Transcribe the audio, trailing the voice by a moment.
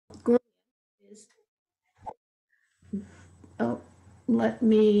Oh, let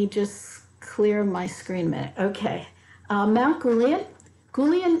me just clear my screen a minute. Okay. Mount Gulian.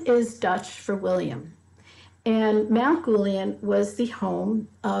 Gulian is Dutch for William. And Mount Gulian was the home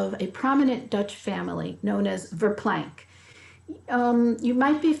of a prominent Dutch family known as Verplanck. You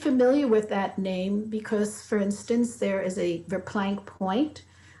might be familiar with that name because, for instance, there is a Verplancck Point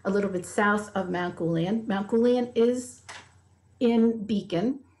a little bit south of Mount Gulian. Mount Gulian is in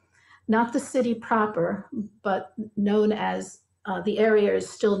Beacon, not the city proper, but known as, the area is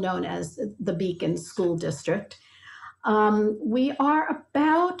still known as the Beacon School District. We are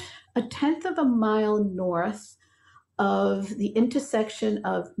about a tenth of a mile north of the intersection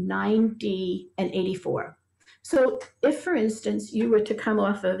of 9D and 84. So if, for instance, you were to come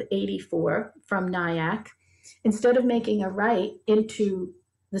off of 84 from Nyack, instead of making a right into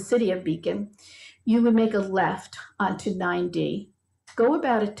the city of Beacon, you would make a left onto 9D, go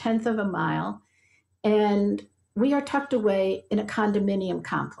about a tenth of a mile, and we are tucked away in a condominium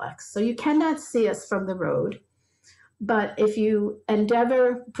complex. So you cannot see us from the road. But if you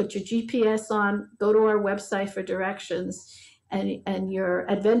endeavor, put your GPS on, go to our website for directions, and you're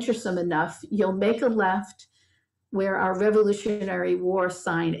adventuresome enough, you'll make a left where our Revolutionary War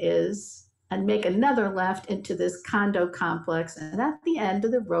sign is, and make another left into this condo complex. And at the end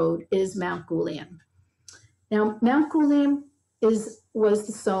of the road is Mount Gulian. Now, Mount Gulian was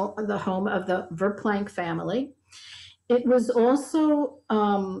the home of the Verplancck family. It was also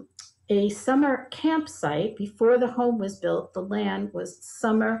a summer campsite. Before the home was built, the land was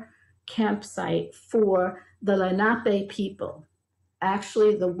summer campsite for the Lenape people,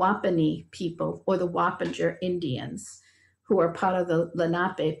 actually the Wapani people, or the Wappinger Indians, who are part of the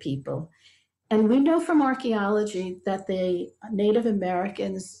Lenape people. And we know from archaeology that the Native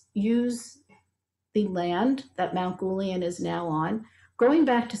Americans use the land that Mount Gulian is now on, going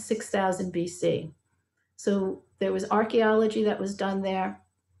back to 6000 BC. So there was archaeology that was done there.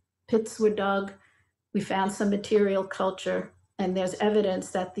 Pits were dug. We found some material culture, and there's evidence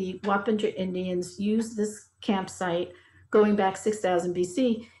that the Wappinger Indians used this campsite going back 6000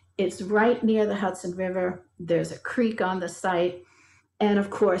 BC. It's right near the Hudson River. There's a creek on the site. And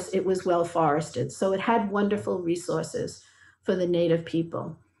of course, it was well forested. So it had wonderful resources for the native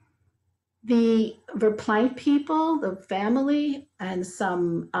people. The Verplancck people, the family, and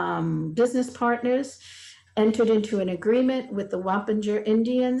some business partners entered into an agreement with the Wappinger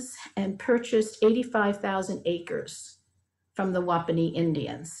Indians and purchased 85,000 acres from the Wapani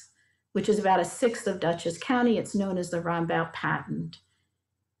Indians, which is about a sixth of Dutchess County. It's known as the Rombout Patent.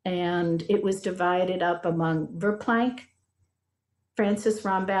 And it was divided up among Verplancck, Francis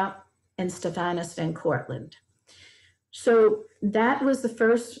Rombout, and Stephanus van Cortlandt. So that was the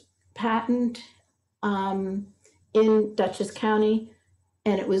first patent in Dutchess County,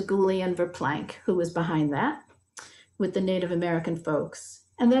 and it was Gulian Verplancck who was behind that with the Native American folks.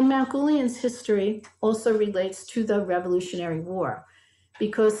 And then Mount Gulian's history also relates to the Revolutionary War,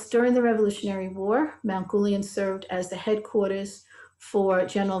 because during the Revolutionary War, Mount Gulian served as the headquarters for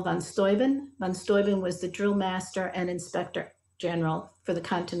General von Steuben. Von Steuben was the drill master and inspector general for the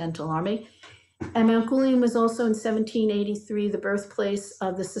Continental Army. And Mount Gulian was also in 1783 the birthplace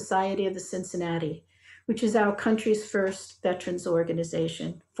of the Society of the Cincinnati, which is our country's first veterans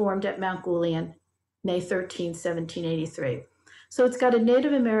organization, formed at Mount Gulian, May 13, 1783. So it's got a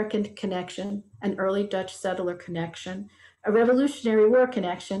Native American connection, an early Dutch settler connection, a Revolutionary War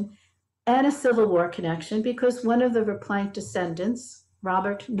connection, and a Civil War connection, because one of the Verplancck descendants,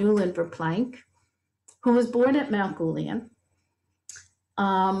 Robert Newland Verplancck, who was born at Mount Gulian,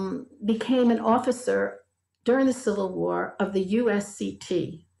 became an officer during the Civil War of the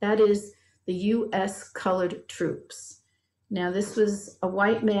USCT, that is the U.S. Colored Troops. Now, this was a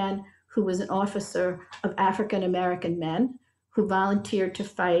white man who was an officer of African-American men who volunteered to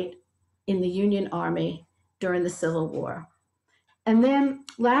fight in the Union Army during the Civil War. And then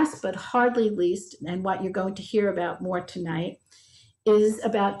last but hardly least, and what you're going to hear about more tonight, is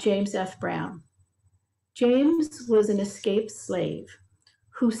about James F. Brown. James was an escaped slave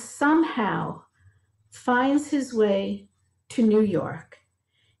who somehow finds his way to New York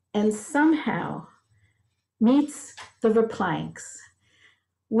and somehow meets the Verplancks.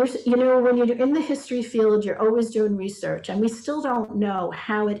 You know, when you're in the history field, you're always doing research, and we still don't know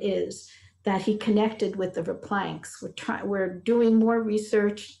how it is that he connected with the Verplancks. We're doing more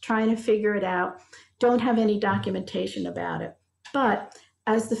research, trying to figure it out, don't have any documentation about it. But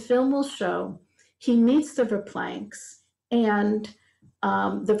as the film will show, he meets the Verplancks, and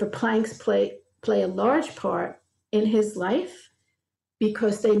the Verplancks play a large part in his life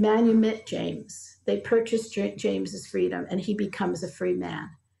because they manumit James. They purchase James's freedom, and he becomes a free man.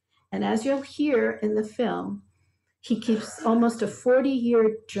 And as you'll hear in the film, He keeps almost a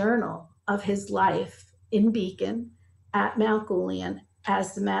 40-year journal of his life in Beacon at Mount Gulian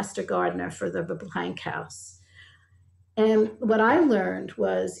as the master gardener for the Verplanck house. And what I learned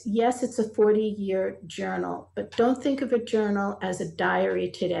was, yes, it's a 40-year journal, but don't think of a journal as a diary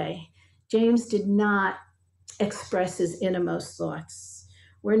today. James did not express his innermost thoughts.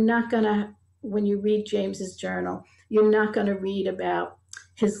 We're not going to, when you read James's journal, you're not going to read about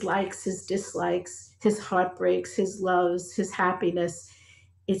his likes, his dislikes, his heartbreaks, his loves, his happiness.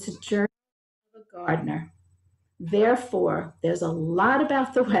 It's a journal of a gardener. Therefore, there's a lot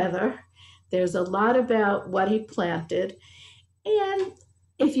about the weather. There's a lot about what he planted. And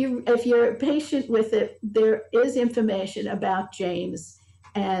if you're patient with it, there is information about James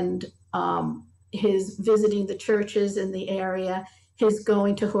and his visiting the churches in the area, his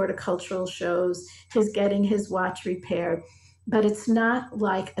going to horticultural shows, his getting his watch repaired. But it's not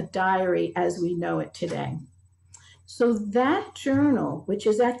like a diary as we know it today. So that journal, which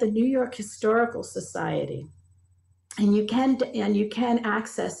is at the New York Historical Society, and you can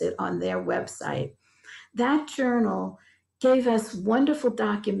access it on their website. That journal gave us wonderful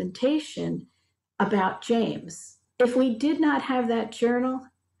documentation about James. If we did not have that journal,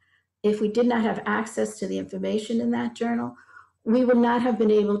 if we did not have access to the information in that journal, we would not have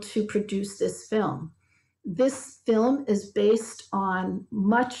been able to produce this film. This film is based on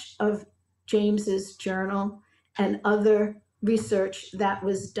much of James's journal and other research that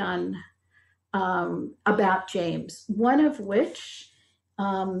was done about James, one of which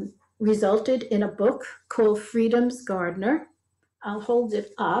resulted in a book called Freedom's Gardener. I'll hold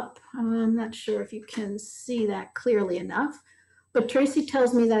it up. I'm not sure if you can see that clearly enough, but Tracy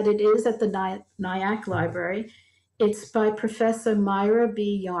tells me that it is at the Nyack Library. It's by Professor Myra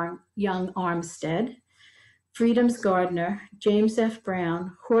B. Young Armstead. Freedom's Gardener, James F.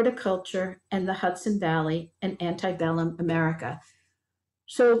 Brown, Horticulture and the Hudson Valley and Antebellum America.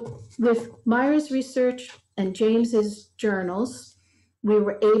 So with Myra's research and James's journals, we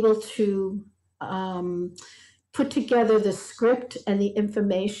were able to put together the script and the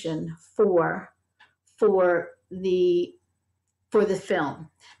information for the film.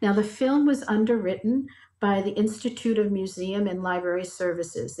 Now, the film was underwritten by the Institute of Museum and Library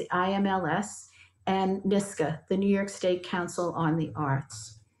Services, the IMLS, and NYSCA, the New York State Council on the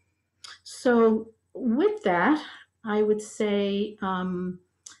Arts. So with that, I would say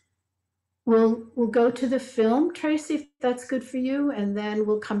we'll go to the film, Tracy, if that's good for you, and then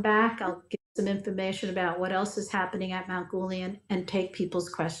we'll come back. I'll give some information about what else is happening at Mount Gulian and take people's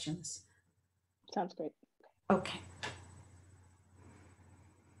questions. Sounds great. Okay.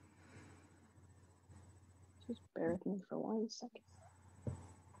 Just bear with me for 1 second.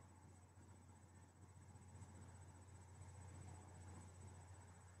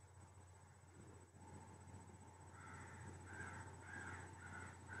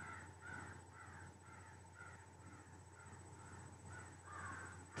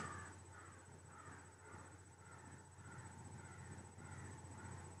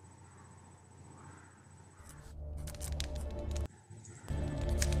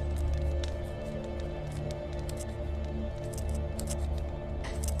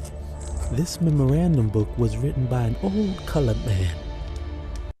 This memorandum book was written by an old colored man.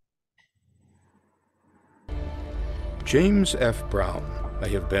 James F. Brown may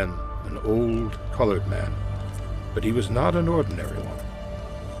have been an old colored man, but he was not an ordinary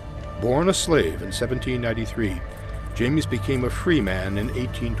one. Born a slave in 1793, James became a free man in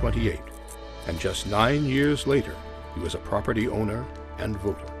 1828, and just 9 years later, he was a property owner and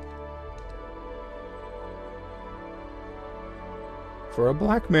voter. For a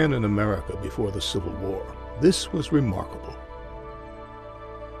black man in America before the Civil War, this was remarkable.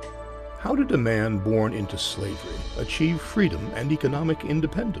 How did a man born into slavery achieve freedom and economic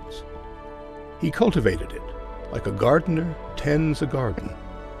independence? He cultivated it, like a gardener tends a garden.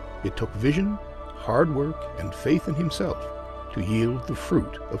 It took vision, hard work, and faith in himself to yield the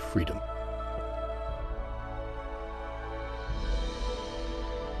fruit of freedom.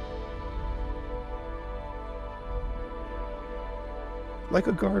 Like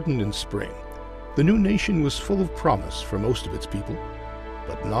a garden in spring, the new nation was full of promise for most of its people,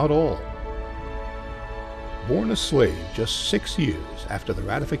 but not all. Born a slave just 6 years after the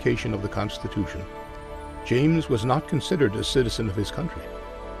ratification of the Constitution, James was not considered a citizen of his country.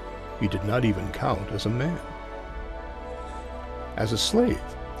 He did not even count as a man. As a slave,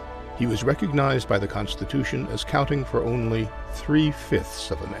 he was recognized by the Constitution as counting for only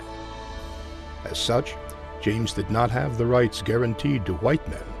 3/5 of a man. As such, James did not have the rights guaranteed to white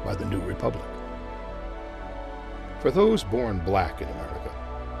men by the new republic. For those born black in America,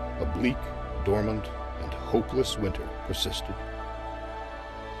 a bleak, dormant, and hopeless winter persisted.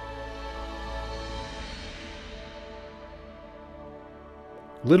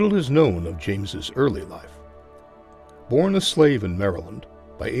 Little is known of James's early life. Born a slave in Maryland,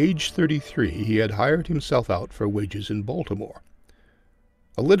 by age 33 he had hired himself out for wages in Baltimore.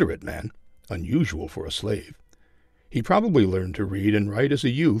 A literate man, unusual for a slave, he probably learned to read and write as a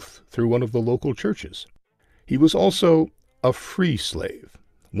youth through one of the local churches. He was also a free slave,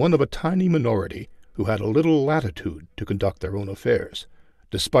 one of a tiny minority who had a little latitude to conduct their own affairs,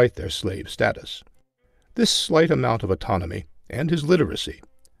 despite their slave status. This slight amount of autonomy and his literacy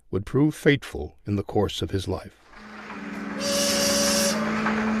would prove fateful in the course of his life.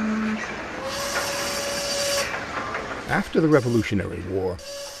 After the Revolutionary War,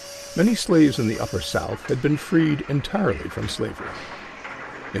 many slaves in the Upper South had been freed entirely from slavery.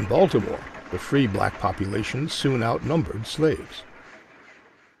 In Baltimore, the free black population soon outnumbered slaves.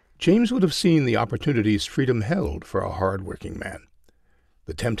 James would have seen the opportunities freedom held for a hard-working man.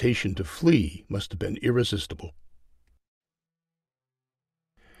 The temptation to flee must have been irresistible.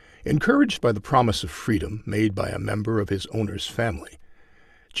 Encouraged by the promise of freedom made by a member of his owner's family,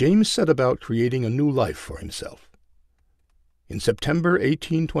 James set about creating a new life for himself. In September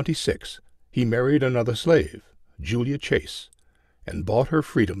 1826, he married another slave, Julia Chase, and bought her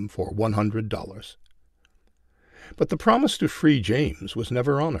freedom for $100. But the promise to free James was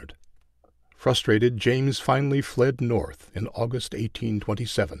never honored. Frustrated, James finally fled north in August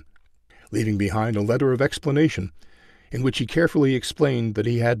 1827, leaving behind a letter of explanation in which he carefully explained that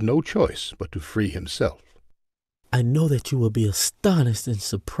he had no choice but to free himself. I know that you will be astonished and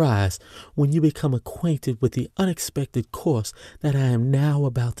surprised when you become acquainted with the unexpected course that I am now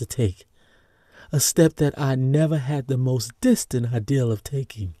about to take. A step that I never had the most distant idea of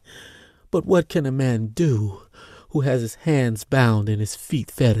taking. But what can a man do who has his hands bound and his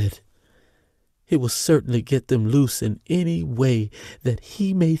feet fettered? He will certainly get them loose in any way that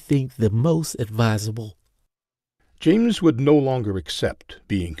he may think the most advisable. James would no longer accept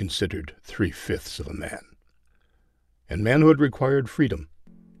being considered 3/5 of a man. And manhood required freedom,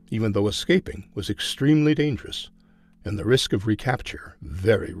 even though escaping was extremely dangerous and the risk of recapture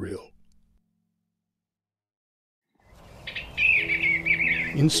very real.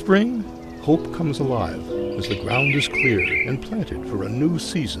 In spring, hope comes alive as the ground is cleared and planted for a new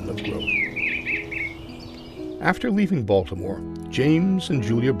season of growth. After leaving Baltimore, James and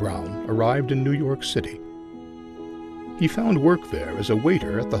Julia Brown arrived in New York City. He found work there as a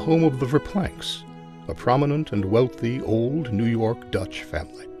waiter at the home of the Verplancks, a prominent and wealthy old New York Dutch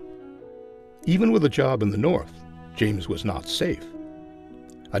family. Even with a job in the North, James was not safe.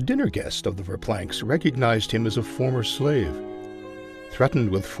 A dinner guest of the Verplancks recognized him as a former slave. Threatened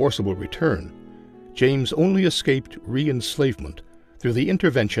with forcible return, James only escaped re-enslavement through the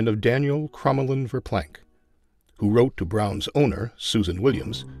intervention of Daniel Crommelin Verplanck, who wrote to Brown's owner, Susan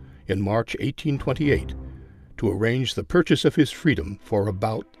Williams, in March 1828 to arrange the purchase of his freedom for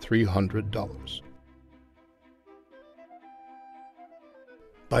about $300.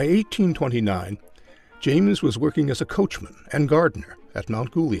 By 1829, James was working as a coachman and gardener at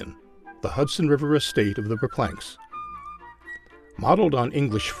Mount Gulian, the Hudson River estate of the Verplancks. Modeled on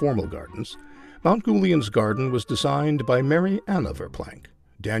English formal gardens, Mount Gulian's garden was designed by Mary Anna Verplanck,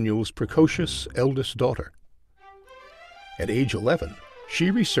 Daniel's precocious eldest daughter. At age 11, she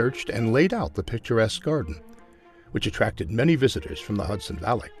researched and laid out the picturesque garden, which attracted many visitors from the Hudson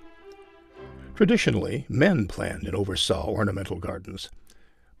Valley. Traditionally, men planned and oversaw ornamental gardens,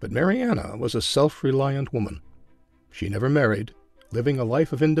 but Mary Anna was a self-reliant woman. She never married, living a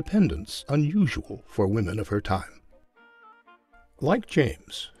life of independence unusual for women of her time. Like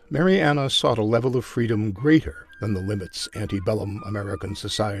James, Mary Anna sought a level of freedom greater than the limits antebellum American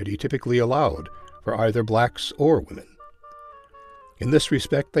society typically allowed for either blacks or women. In this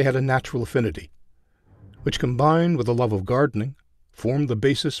respect, they had a natural affinity, which combined with a love of gardening, formed the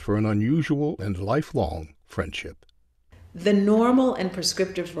basis for an unusual and lifelong friendship. The normal and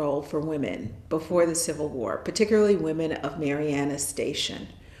prescriptive role for women before the Civil War, particularly women of Mary Anna's station,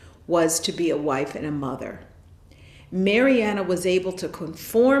 was to be a wife and a mother. Mary Anna was able to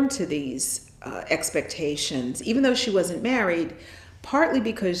conform to these expectations, even though she wasn't married, partly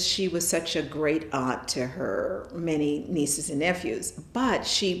because she was such a great aunt to her many nieces and nephews, but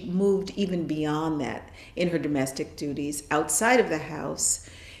she moved even beyond that in her domestic duties outside of the house,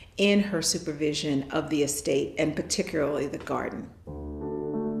 in her supervision of the estate and particularly the garden.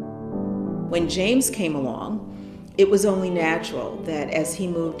 When James came along, it was only natural that as he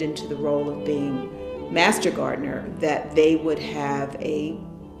moved into the role of being master gardener, that they would have a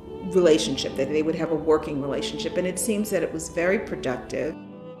relationship, that they would have a working relationship, and it seems that it was very productive.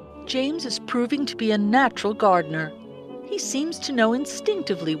 James is proving to be a natural gardener. He seems to know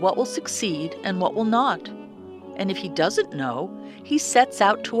instinctively what will succeed and what will not. And if he doesn't know, he sets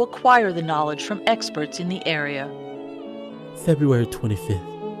out to acquire the knowledge from experts in the area. February 25th,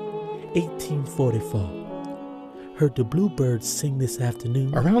 1844. Heard the bluebirds sing this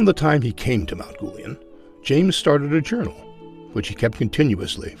afternoon. Around the time he came to Mount Gulian, James started a journal, which he kept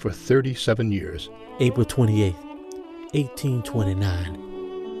continuously for 37 years. April 28th, 1829.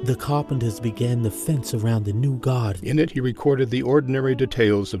 The carpenters began the fence around the new garden. In it, he recorded the ordinary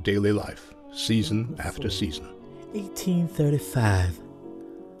details of daily life, season after season. 1835.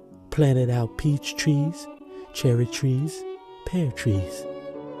 Planted out peach trees, cherry trees, pear trees.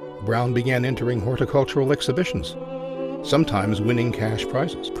 Brown began entering horticultural exhibitions, sometimes winning cash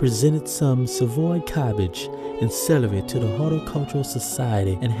prizes. Presented some Savoy cabbage and celery to the Horticultural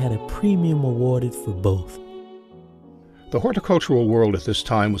Society and had a premium awarded for both. The horticultural world at this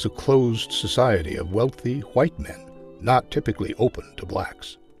time was a closed society of wealthy white men, not typically open to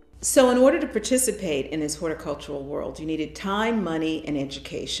blacks. So in order to participate in this horticultural world, you needed time, money, and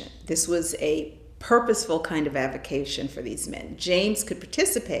education. This was a purposeful kind of avocation for these men. James could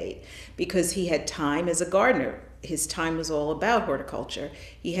participate because he had time as a gardener. His time was all about horticulture.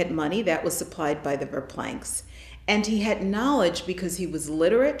 He had money that was supplied by the Verplancks. And he had knowledge because he was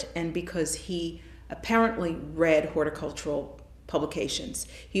literate and because he apparently read horticultural publications.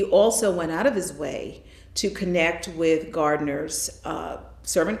 He also went out of his way to connect with gardeners,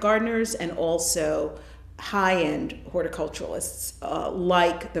 servant gardeners, and also high-end horticulturalists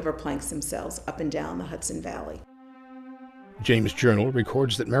like the Verplancks themselves up and down the Hudson Valley. James' journal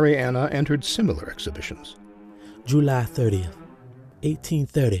records that Mary Anna entered similar exhibitions. July 30th,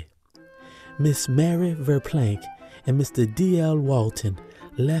 1830. Miss Mary Verplancck and Mr. D.L. Walton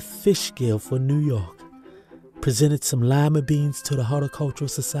left Fishkill for New York. Presented some lima beans to the Horticultural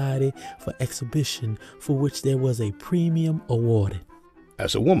Society for exhibition, for which there was a premium awarded.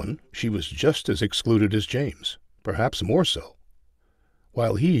 As a woman, she was just as excluded as James, perhaps more so.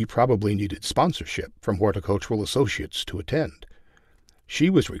 While he probably needed sponsorship from horticultural associates to attend, she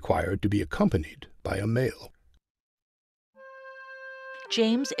was required to be accompanied by a male.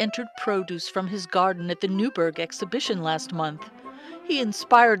 James entered produce from his garden at the Newburgh exhibition last month. He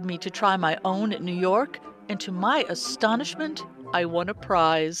inspired me to try my own at New York, and to my astonishment, I won a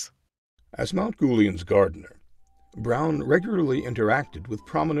prize. As Mount Gulian's gardener, Brown regularly interacted with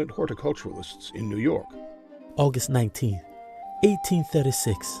prominent horticulturalists in New York. August 19th,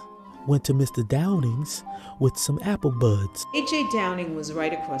 1836. Went to Mr. Downing's with some apple buds. A.J. Downing was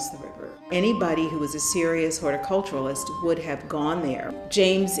right across the river. Anybody who was a serious horticulturalist would have gone there.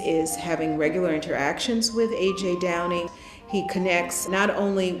 James is having regular interactions with A.J. Downing. He connects not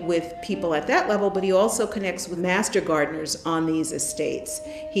only with people at that level, but he also connects with master gardeners on these estates.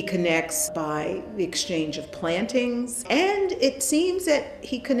 He connects by the exchange of plantings, and it seems that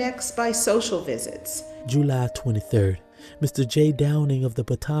he connects by social visits. July 23rd. Mr. J. Downing of the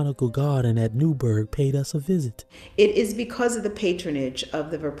Botanical Garden at Newburgh paid us a visit. It is because of the patronage of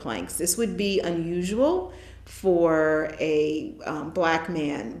the Verplancks. This would be unusual for a black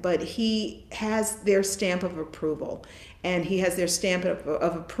man, but he has their stamp of approval, and he has their stamp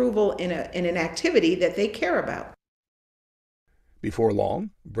of approval in an activity that they care about. Before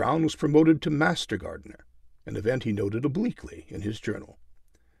long, Brown was promoted to master gardener, an event he noted obliquely in his journal.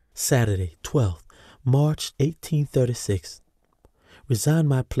 Saturday, 12th. March 1836. Resigned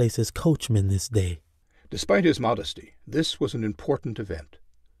my place as coachman this day. Despite his modesty, this was an important event.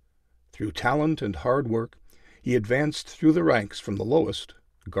 Through talent and hard work, he advanced through the ranks from the lowest,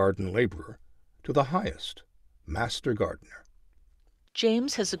 garden laborer, to the highest, master gardener.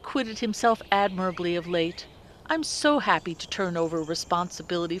 James has acquitted himself admirably of late. I'm so happy to turn over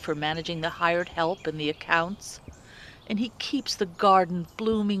responsibility for managing the hired help and the accounts. And he keeps the garden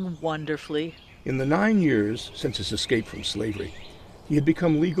blooming wonderfully. In the 9 years since his escape from slavery, he had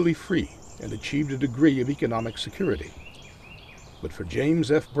become legally free and achieved a degree of economic security. But for James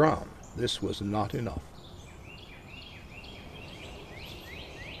F. Brown, this was not enough.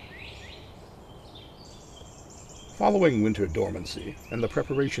 Following winter dormancy and the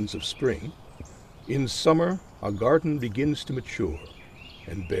preparations of spring, in summer a garden begins to mature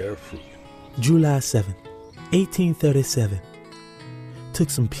and bear fruit. July 7th, 1837. Took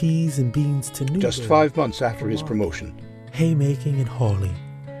some peas and beans to Newburgh. Just 5 months after his promotion, haymaking and hauling.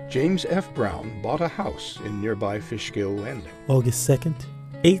 James F. Brown bought a house in nearby Fishkill Landing. August 2nd,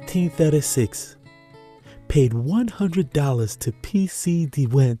 1836. Paid $100 to P.C.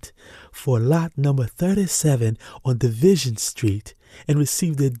 DeWent for lot number 37 on Division Street and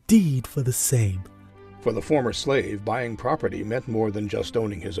received a deed for the same. For the former slave, buying property meant more than just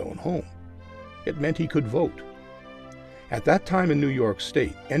owning his own home. It meant he could vote. At that time in New York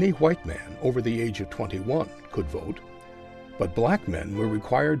State, any white man over the age of 21 could vote, but black men were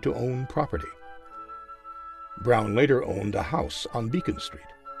required to own property. Brown later owned a house on Beacon Street.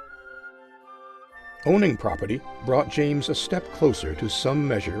 Owning property brought James a step closer to some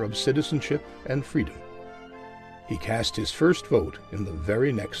measure of citizenship and freedom. He cast his first vote in the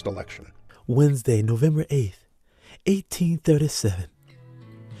very next election. Wednesday, November 8th, 1837.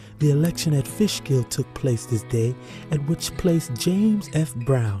 The election at Fishkill took place this day, at which place James F.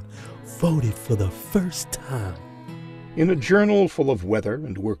 Brown voted for the first time. In a journal full of weather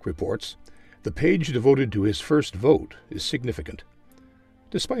and work reports, the page devoted to his first vote is significant.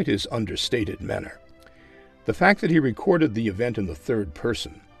 Despite his understated manner, the fact that he recorded the event in the third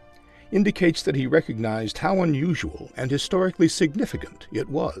person indicates that he recognized how unusual and historically significant it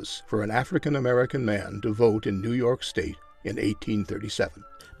was for an African-American man to vote in New York State in 1837.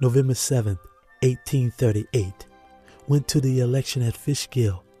 November 7th, 1838. Went to the election at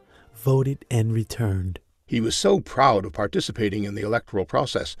Fishkill, voted and returned. He was so proud of participating in the electoral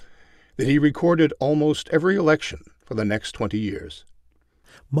process that he recorded almost every election for the next 20 years.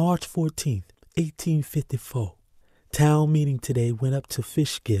 March 14th, 1854. Town meeting today went up to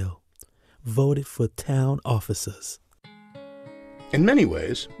Fishkill, voted for town officers. In many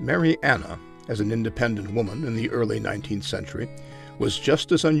ways, Mary Anna, as an independent woman in the early 19th century, was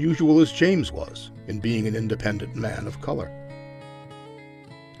just as unusual as James was in being an independent man of color.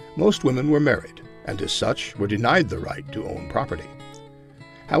 Most women were married, and as such were denied the right to own property.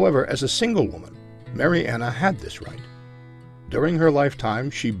 However, as a single woman, Mary Anna had this right. During her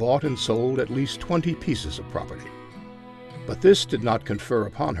lifetime, she bought and sold at least 20 pieces of property. But this did not confer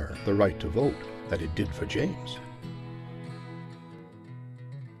upon her the right to vote that it did for James.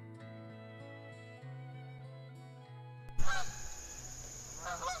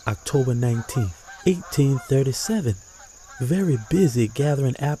 October 19th, 1837. Very busy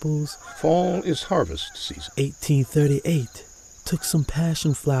gathering apples. Fall is harvest season. 1838. Took some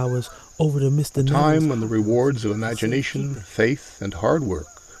passion flowers over to Mr. Time when the rewards of imagination, faith, and hard work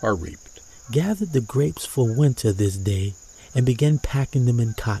are reaped. Gathered the grapes for winter this day and began packing them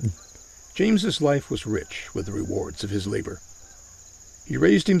in cotton. James's life was rich with the rewards of his labor. He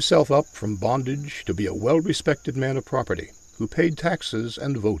raised himself up from bondage to be a well-respected man of property who paid taxes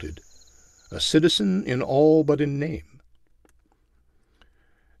and voted, a citizen in all but in name.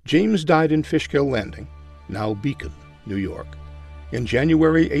 James died in Fishkill Landing, now Beacon, New York, in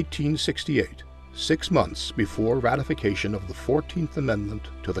January 1868, 6 months before ratification of the 14th Amendment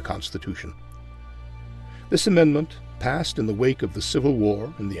to the Constitution. This amendment, passed in the wake of the Civil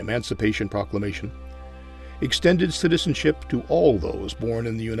War and the Emancipation Proclamation, extended citizenship to all those born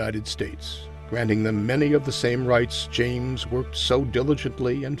in the United States, granting them many of the same rights James worked so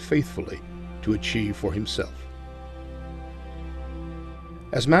diligently and faithfully to achieve for himself.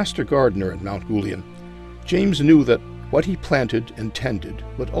 As master gardener at Mount Gulian, James knew that what he planted and tended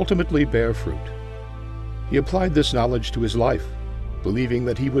would ultimately bear fruit. He applied this knowledge to his life, believing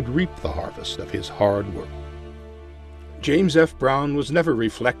that he would reap the harvest of his hard work. James F. Brown was never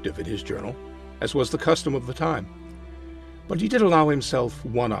reflective in his journal, as was the custom of the time, but he did allow himself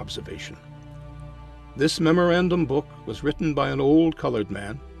one observation. This memorandum book was written by an old colored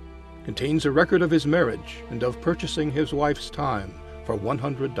man, contains a record of his marriage and of purchasing his wife's time for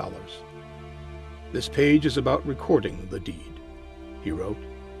 $100. This page is about recording the deed, he wrote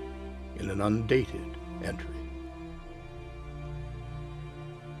in an undated entry.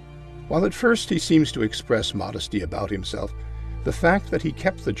 While at first he seems to express modesty about himself, the fact that he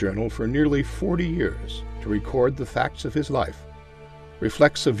kept the journal for nearly 40 years to record the facts of his life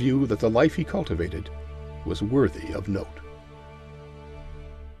reflects a view that the life he cultivated was worthy of note.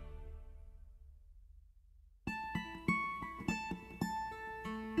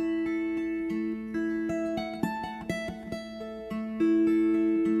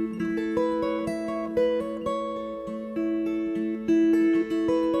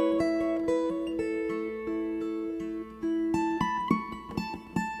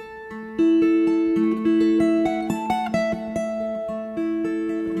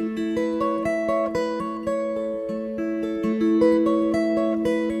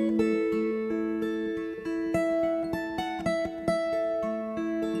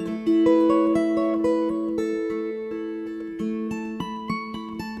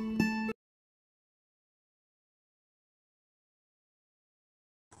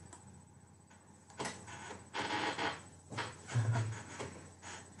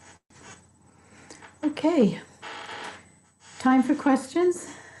 Okay, time for questions.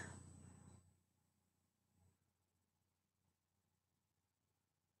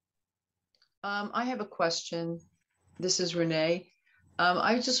 I have a question. This is Renee.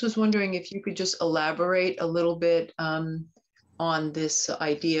 I just was wondering if you could just elaborate a little bit on this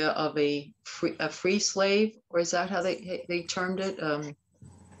idea of a free slave, or is that how they termed it?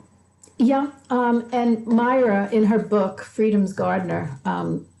 Yeah, and Myra, in her book, Freedom's Gardener,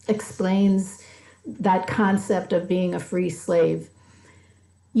 explains that concept of being a free slave.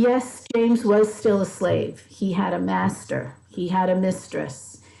 Yes, James was still a slave. He had a master, he had a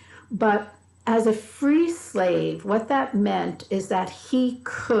mistress. But as a free slave, what that meant is that he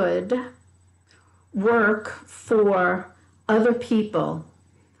could work for other people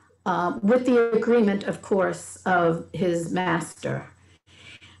with the agreement, of course, of his master.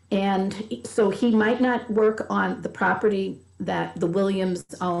 And so he might not work on the property that the Williams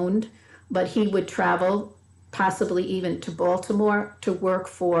owned, but he would travel, possibly even to Baltimore, to work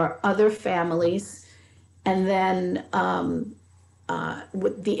for other families. And then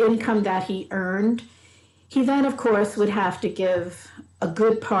with the income that he earned, he then, of course, would have to give a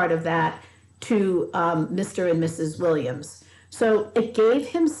good part of that to Mr. and Mrs. Williams. So it gave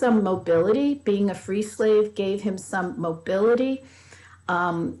him some mobility. Being a free slave gave him some mobility.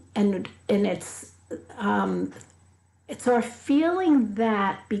 And it's our feeling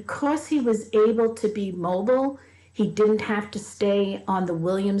that because he was able to be mobile, he didn't have to stay on the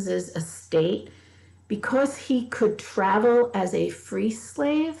Williamses' estate. Because he could travel as a free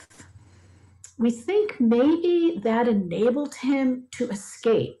slave, we think maybe that enabled him to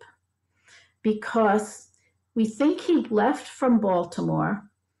escape, because we think he left from Baltimore,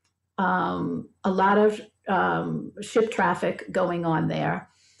 a lot of ship traffic going on there.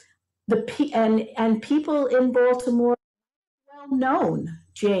 And people in Baltimore well known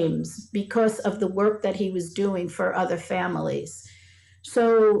James because of the work that he was doing for other families.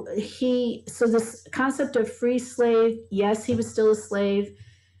 So this concept of free slave, yes, he was still a slave.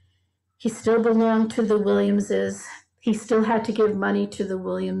 He still belonged to the Williamses. He still had to give money to the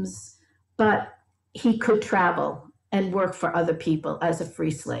Williams, but he could travel and work for other people as a free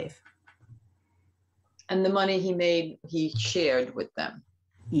slave. And the money he made, he shared with them.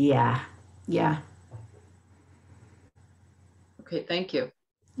 Yeah. Okay, thank you.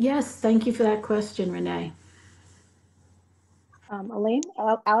 Yes, thank you for that question, Renee. Elaine,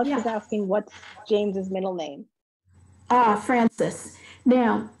 Alex Yeah. is asking what's James's middle name? Francis.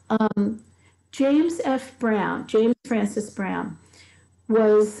 Now, James Francis Brown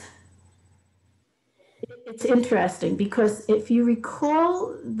it's interesting because if you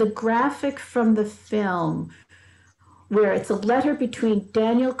recall the graphic from the film, where it's a letter between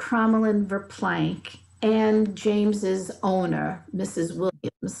Daniel Cromwell Verplanck and James's owner, Mrs.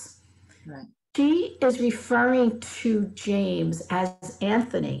 Williams. Right. She is referring to James as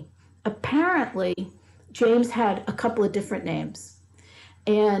Anthony. Apparently, James had a couple of different names.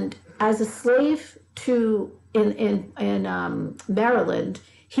 And as a slave in Maryland,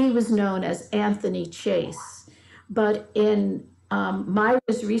 he was known as Anthony Chase. But in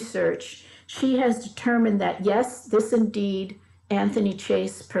Myra's research, she has determined that, yes, this indeed Anthony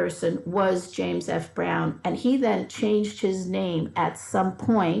Chase person was James F. Brown. And he then changed his name at some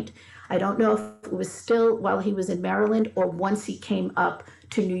point. I don't know if it was still while he was in Maryland or once he came up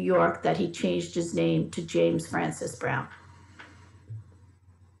to New York that he changed his name to James Francis Brown.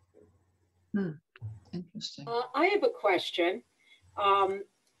 Interesting. I have a question.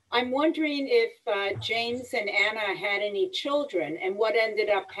 I'm wondering if James and Anna had any children and what ended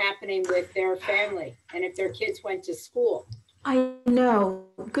up happening with their family and if their kids went to school. I know.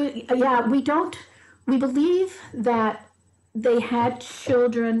 Good. Yeah, we believe that they had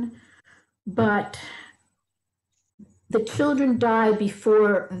children, but the children died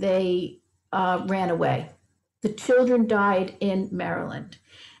before they ran away. The children died in Maryland,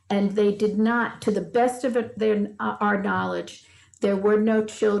 and they did not, to the best of our knowledge, there were no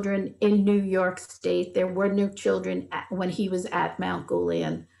children in New York State. There were no children when he was at Mount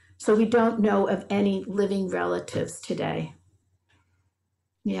Gulian. So we don't know of any living relatives today.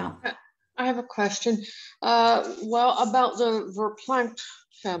 Yeah. I have a question. Well, about the Verplancks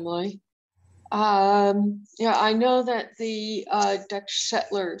family. Yeah, I know that the Dutch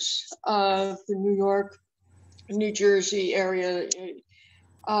settlers of the New York, New Jersey area,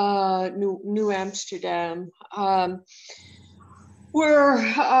 New Amsterdam, were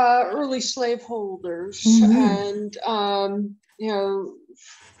early slaveholders, and you know,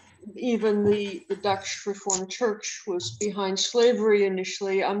 even the Dutch Reformed Church was behind slavery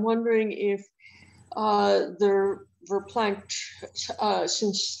initially. I'm wondering if the Verplancks,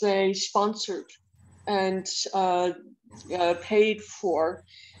 since they sponsored and paid for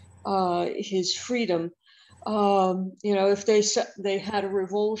his freedom, If they had a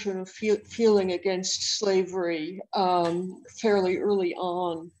revulsion of feeling against slavery fairly early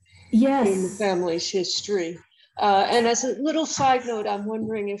on in the Yes. family's history. And as a little side note, I'm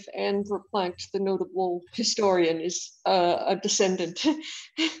wondering if Anne Verplanck, the notable historian, is a descendant.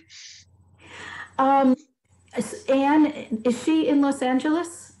 Anne, is she in Los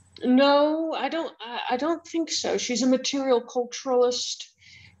Angeles? No, I don't think so. She's a material culturalist.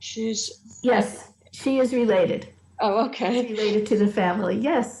 Yes, she is related. Oh, okay. Related to the family,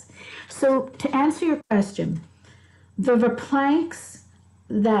 yes. So to answer your question, the Verplancks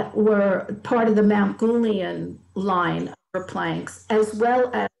that were part of the Mount Gulian line of Verplancks, as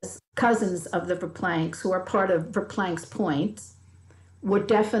well as cousins of the Verplancks who are part of Verplancks Point, were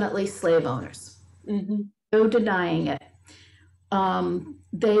definitely slave owners. Mm-hmm. No denying it.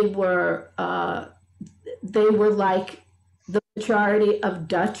 They were like the majority of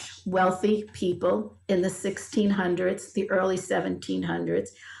Dutch wealthy people in the 1600s, the early 1700s,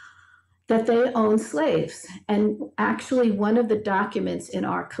 that they owned slaves. And actually, one of the documents in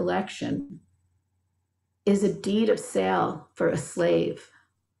our collection is a deed of sale for a slave.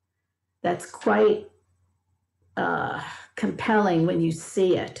 That's quite compelling when you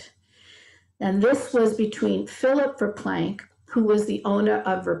see it. And this was between Philip Verplanck, who was the owner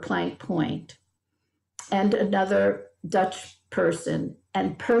of Verplancks Point, and another Dutch person,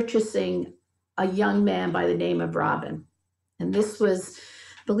 and purchasing a young man by the name of Robin. And this was,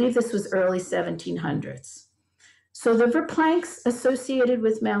 I believe this was early 1700s. So the Verplancks associated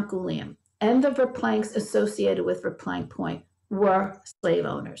with Mount Gulian and the Verplancks associated with Verplancks Point were slave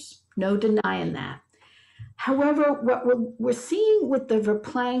owners. No denying that. However, what we're seeing with the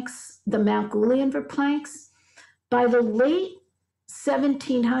Verplancks, the Mount Gulian Verplancks, by the late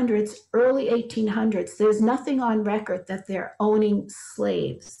 1700s, early 1800s, there's nothing on record that they're owning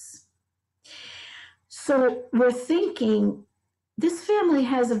slaves. So we're thinking this family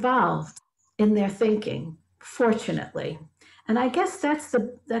has evolved in their thinking, fortunately. And I guess that's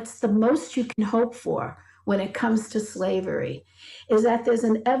the most you can hope for when it comes to slavery, is that there's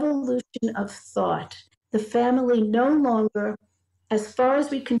an evolution of thought. The family no longer, as far as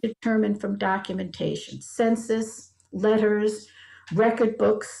we can determine from documentation, census, letters, record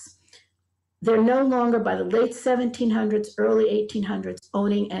books, they're no longer, by the late 1700s, early 1800s,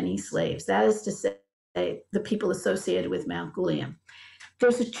 owning any slaves. That is to say, the people associated with Mount Gulian.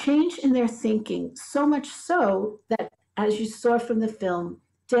 There's a change in their thinking, so much so that, as you saw from the film,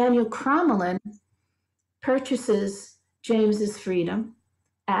 Daniel Crommelin purchases James's freedom,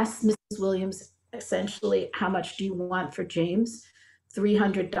 asks Mrs. Williams, essentially, how much do you want for James?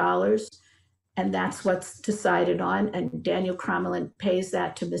 $300. And that's what's decided on. And Daniel Crommelin pays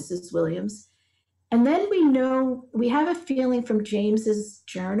that to Mrs. Williams. And then we have a feeling from James's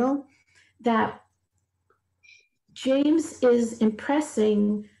journal that James is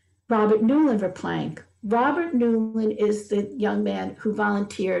impressing Robert Newland Verplanck. Robert Newland is the young man who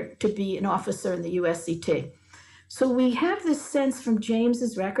volunteered to be an officer in the USCT. So we have this sense from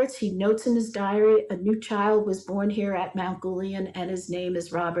James's records. He notes in his diary, a new child was born here at Mount Gulian, and his name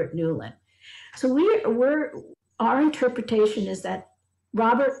is Robert Newland. So our interpretation is that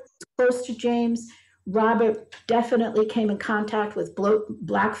Robert was close to James. Robert definitely came in contact with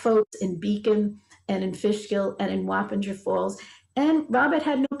Black folks in Beacon and in Fishkill and in Wappinger Falls. And Robert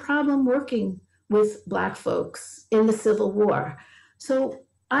had no problem working with Black folks in the Civil War. So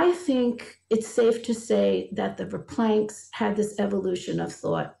I think it's safe to say that the Verplancks had this evolution of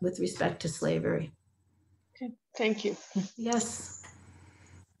thought with respect to slavery. Okay, thank you. Yes.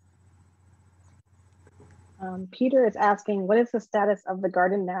 Peter is asking, what is the status of the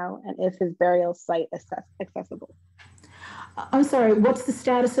garden now, and is his burial site accessible? I'm sorry, what's the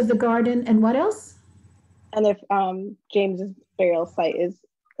status of the garden and what else? And if James's burial site is,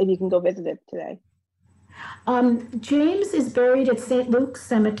 if you can go visit it today. James is buried at St. Luke's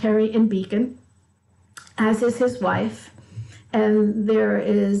Cemetery in Beacon, as is his wife. And there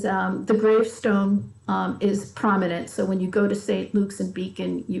is, the gravestone is prominent. So when you go to St. Luke's in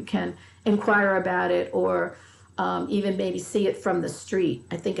Beacon, you can inquire about it or even maybe see it from the street.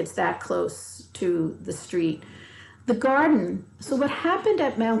 I think it's that close to the street. The garden, so what happened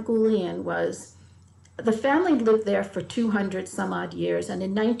at Mount Gulian was the family lived there for 200 some odd years. And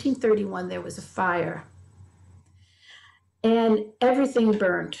in 1931, there was a fire. And everything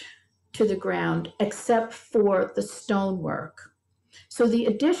burned to the ground except for the stonework. So the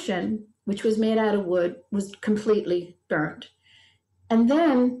addition, which was made out of wood, was completely burned. And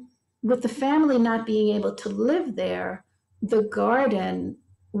then with the family not being able to live there, the garden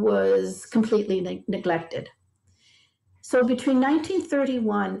was completely neglected. So between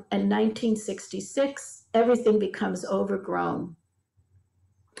 1931 and 1966, everything becomes overgrown.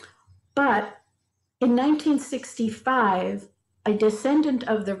 But in 1965, a descendant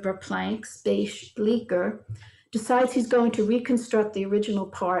of the Verplancks, Bleecker, decides he's going to reconstruct the original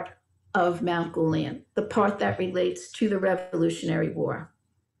part of Mount Gulian, the part that relates to the Revolutionary War.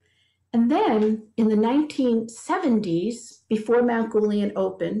 And then in the 1970s, before Mount Gulian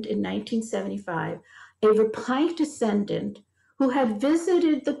opened in 1975, a Verplanck descendant who had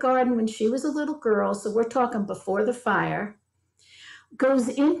visited the garden when she was a little girl, so we're talking before the fire, goes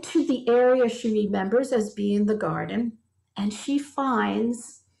into the area she remembers as being the garden, and she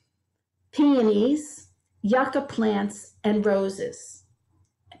finds peonies, yucca plants, and roses.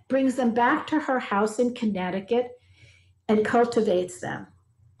 Brings them back to her house in Connecticut and cultivates them.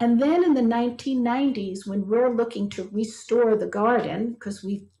 And then in the 1990s, when we're looking to restore the garden, because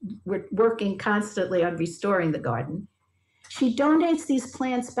we're working constantly on restoring the garden, she donates these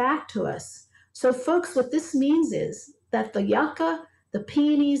plants back to us. So folks, what this means is that the yucca, the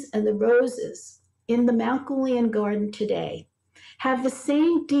peonies, and the roses in the Mount Gulian garden today have the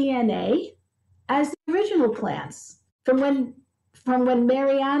same DNA as the original plants from when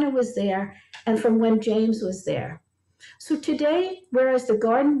Mariana was there and from when James was there. So today, whereas the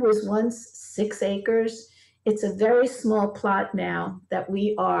garden was once 6 acres, it's a very small plot now that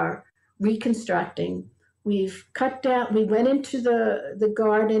we are reconstructing. We've cut down, we went into the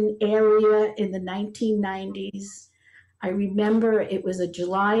garden area in the 1990s. I remember it was a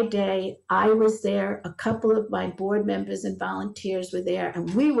July day. I was there, a couple of my board members and volunteers were there,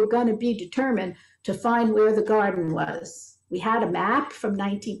 and we were going to be determined to find where the garden was. We had a map from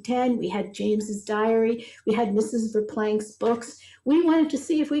 1910. We had James's diary. We had Mrs. Verplanck's books. We wanted to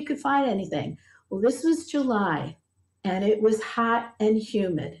see if we could find anything. Well, this was July, and it was hot and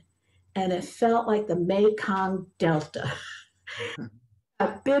humid, and it felt like the Mekong Delta.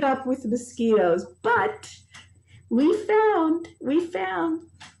 I bit up with mosquitoes, but we found the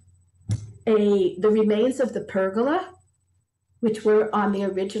remains of the pergola, which were on the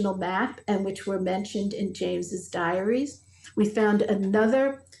original map and which were mentioned in James's diaries. We found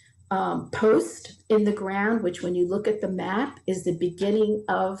another post in the ground, which when you look at the map is the beginning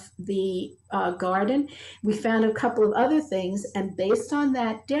of the garden. We found a couple of other things, and based on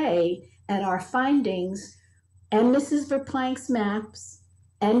that day and our findings and Mrs. Verplanck's maps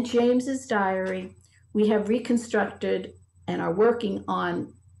and James's diary, we have reconstructed and are working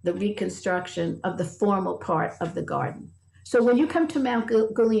on the reconstruction of the formal part of the garden. So when you come to Mount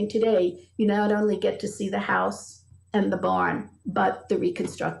Gulian today, you not only get to see the house and the barn, but the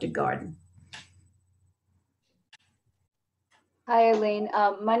reconstructed garden. Hi, Elaine.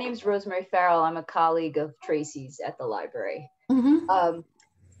 My name is Rosemary Farrell. I'm a colleague of Tracy's at the library.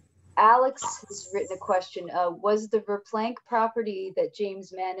 Alex has written a question. Was the Verplancks property that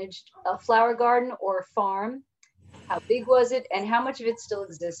James managed a flower garden or a farm? How big was it, and how much of it still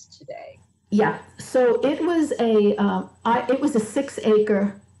exists today? Yeah, so it was a 6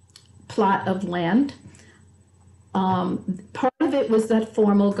 acre plot of land. Part of it was that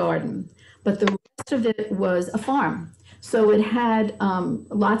formal garden, but the rest of it was a farm. So it had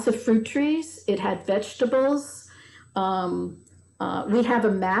lots of fruit trees, it had vegetables. We have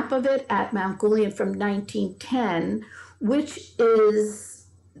a map of it at Mount Gulian from 1910, which is,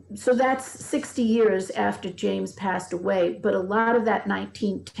 so that's 60 years after James passed away, but a lot of that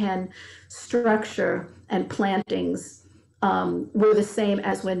 1910 structure and plantings were the same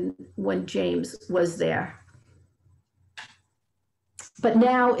as when James was there. But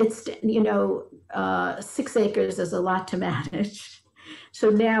now it's, 6 acres is a lot to manage. So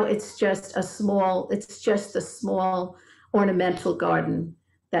now it's just a small ornamental garden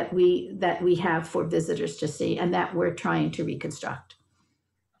that we have for visitors to see and that we're trying to reconstruct.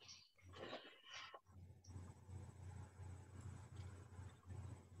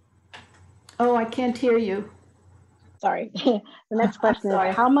 Oh, I can't hear you. Sorry. The next question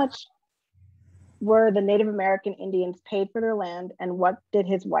is, how much were the Native American Indians paid for their land, and what did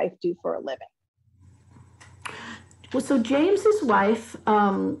his wife do for a living? Well, so James's wife,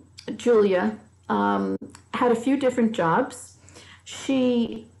 Julia, had a few different jobs.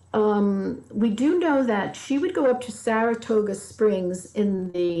 We do know that she would go up to Saratoga Springs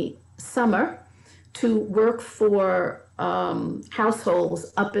in the summer to work for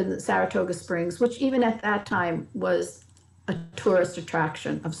households up in Saratoga Springs, which even at that time was a tourist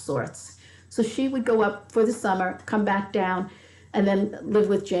attraction of sorts. So she would go up for the summer, come back down, and then live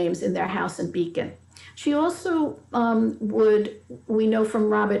with James in their house in Beacon. She also we know from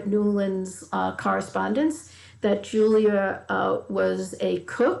Robert Newland's correspondence that Julia was a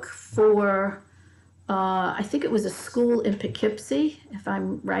cook for, I think it was a school in Poughkeepsie, if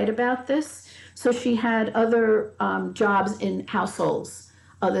I'm right about this. So she had other jobs in households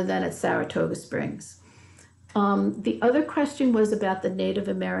other than at Saratoga Springs. The other question was about the Native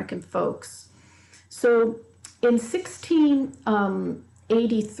American folks. So in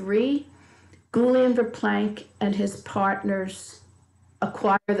 1683, Gulian Verplanck and his partners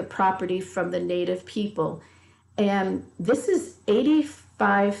acquire the property from the native people. And this is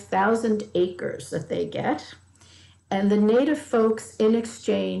 85,000 acres that they get. And the native folks in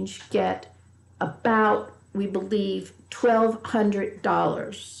exchange get about, we believe,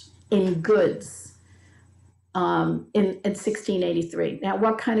 $1,200 in goods in 1683. Now,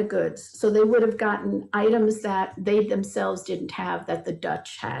 what kind of goods? So they would have gotten items that they themselves didn't have that the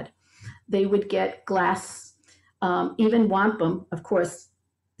Dutch had. They would get glass, even wampum. Of course,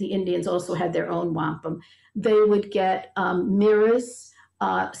 the Indians also had their own wampum. They would get mirrors,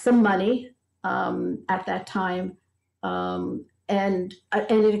 some money at that time, and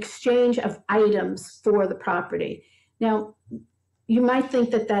an exchange of items for the property. Now, you might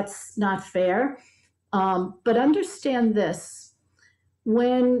think that that's not fair, but understand this.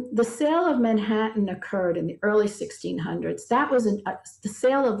 When the sale of Manhattan occurred in the early 1600s, that was the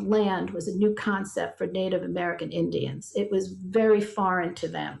sale of land was a new concept for Native American Indians. It was very foreign to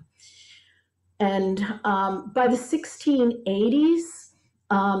them. And by the 1680s,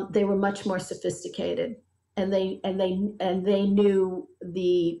 they were much more sophisticated, and they knew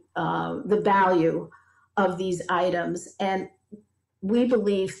the value of these items, and we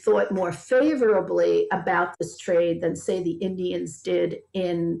believe thought more favorably about this trade than, say, the Indians did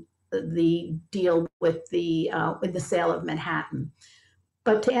in the deal with the sale of Manhattan.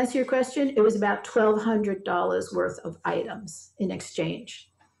 But to answer your question, it was about $1,200 worth of items in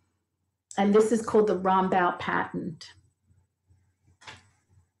exchange. And this is called the Rombaut patent.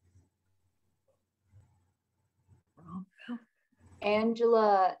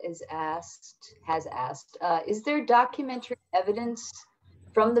 Angela has asked, is there documentary evidence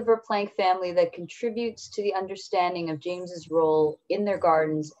from the Verplanck family that contributes to the understanding of James's role in their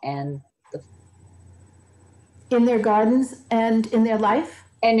gardens and in their gardens and in their life?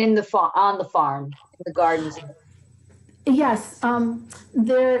 And in the on the farm, in the gardens. Yes,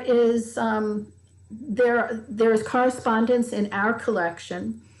 there is correspondence in our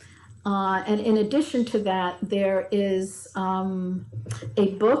collection. And in addition to that, there is a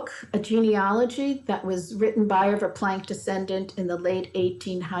book, a genealogy that was written by a Verplanck descendant in the late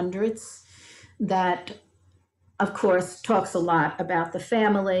 1800s that, of course, talks a lot about the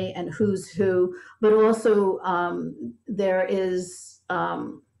family and who's who, but also there is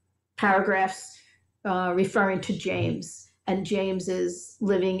paragraphs referring to James and James's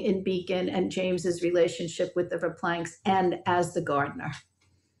living in Beacon and James's relationship with the Verplancks and as the gardener.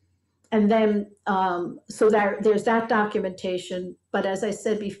 And then, so there's that documentation, but as I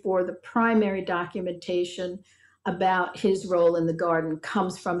said before, the primary documentation about his role in the garden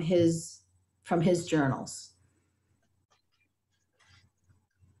comes from his journals.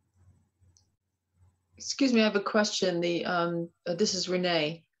 Excuse me, I have a question. This is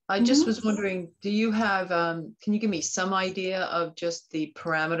Renee. I just was wondering, do you have, can you give me some idea of just the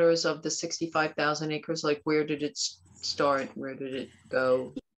parameters of the 65,000 acres? Like, where did it start? Where did it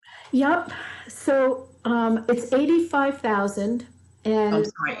go? Yep. So it's 85,000. And I'm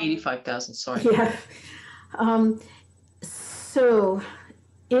sorry, 85,000. Sorry. Yeah. So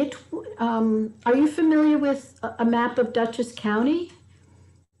it. Are you familiar with a map of Dutchess County?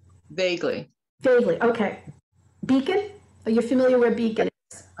 Vaguely. Vaguely. Okay. Beacon. Are you familiar where Beacon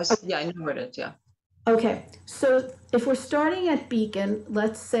is? Yeah, I know where it is. Yeah. Okay. So if we're starting at Beacon,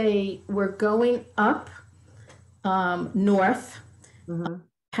 let's say we're going up north.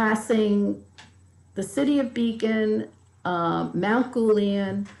 Passing the city of Beacon, Mount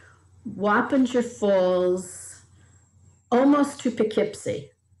Gulian, Wappinger Falls, almost to Poughkeepsie.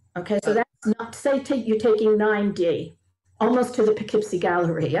 Okay, so that's not, say you're taking 9D, almost to the Poughkeepsie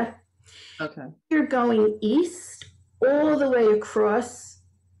Galleria. Okay. You're going east all the way across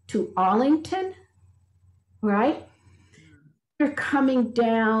to Arlington, right? You're coming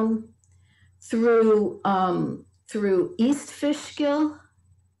down through East Fishkill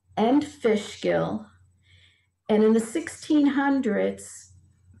and Fishkill, and in the 1600s,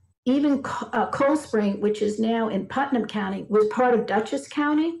 even Cold Spring, which is now in Putnam County, was part of Dutchess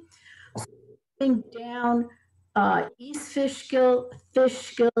County. So going down East Fishkill,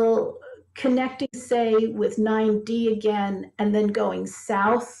 connecting, say, with 9D again, and then going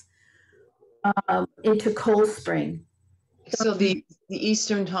south into Cold Spring. So the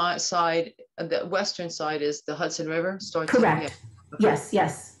eastern side, the western side is the Hudson River? Correct. Yeah. Okay.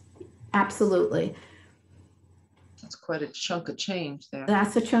 Yes. Absolutely. That's quite a chunk of change there.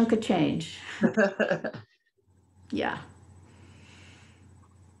 That's a chunk of change. Yeah.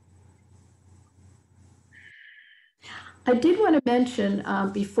 I did want to mention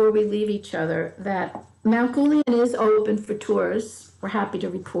before we leave each other that Mount Gulian is open for tours. We're happy to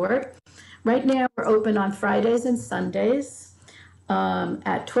report. Right now, we're open on Fridays and Sundays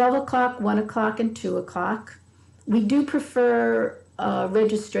at 12 o'clock, 1 o'clock, and 2 o'clock. We do prefer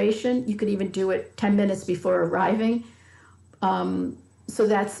registration. You could even do it 10 minutes before arriving. So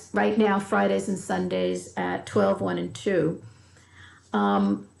that's right now, Fridays and Sundays at 12, 1, and 2.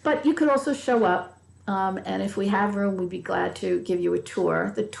 But you could also show up. And if we have room, we'd be glad to give you a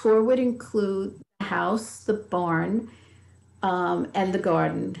tour. The tour would include the house, the barn, and the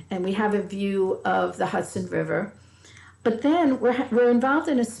garden. And we have a view of the Hudson River. But then we're involved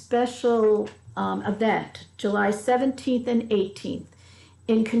in a special event, July 17th and 18th,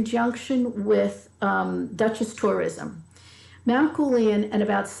 in conjunction with Dutchess Tourism. Mount Gulian and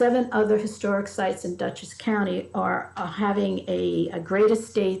about 7 other historic sites in Dutchess County are having a Great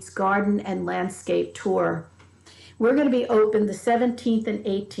Estates garden and landscape tour. We're going to be open the 17th and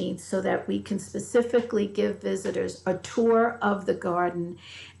 18th so that we can specifically give visitors a tour of the garden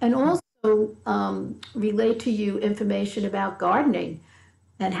and also relay to you information about gardening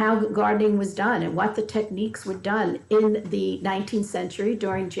and how gardening was done and what the techniques were done in the 19th century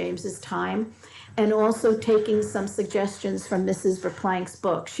during James's time. And also taking some suggestions from Mrs. Verplanck's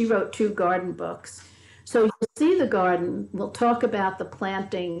book. She wrote 2 garden books. So you'll see the garden. We'll talk about the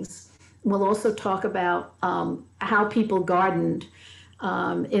plantings. We'll also talk about how people gardened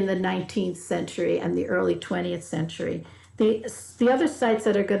in the 19th century and the early 20th century. The other sites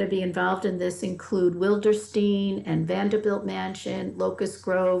that are going to be involved in this include Wilderstein and Vanderbilt Mansion, Locust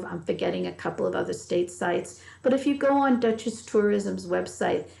Grove. I'm forgetting a couple of other state sites. But if you go on Dutchess Tourism's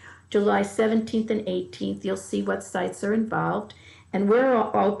website, July 17th and 18th, you'll see what sites are involved. And we're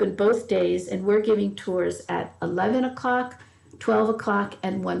open both days, and we're giving tours at 11 o'clock, 12 o'clock,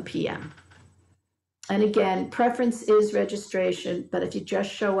 and 1 p.m. And again, preference is registration, but if you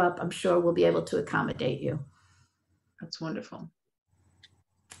just show up, I'm sure we'll be able to accommodate you. That's wonderful.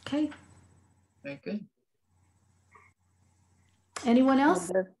 Okay. Very good. Anyone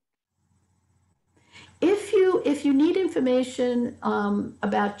else? If you need information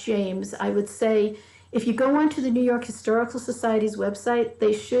about James, I would say if you go onto the New York Historical Society's website,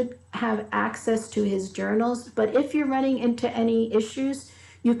 they should have access to his journals. But if you're running into any issues,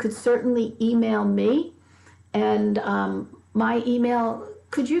 you could certainly email me. And my email,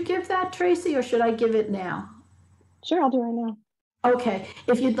 could you give that, Tracy, or should I give it now? Sure, I'll do it right now. Okay.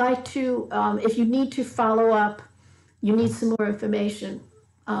 If you'd like to, if you need to follow up, you need some more information,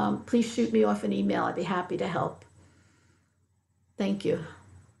 please shoot me off an email. I'd be happy to help. Thank you.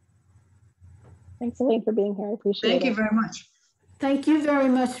 Thanks, Elaine, for being here. I appreciate it. Thank you very much. Thank you very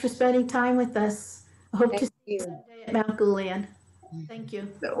much for spending time with us. I hope to see you you. someday at Mount Gulian. Thank you.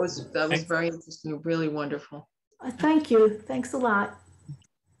 That was very interesting, really wonderful. Thank you. Thanks a lot.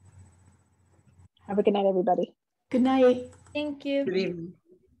 Have a good night, everybody. Good night. Thank you. Good evening.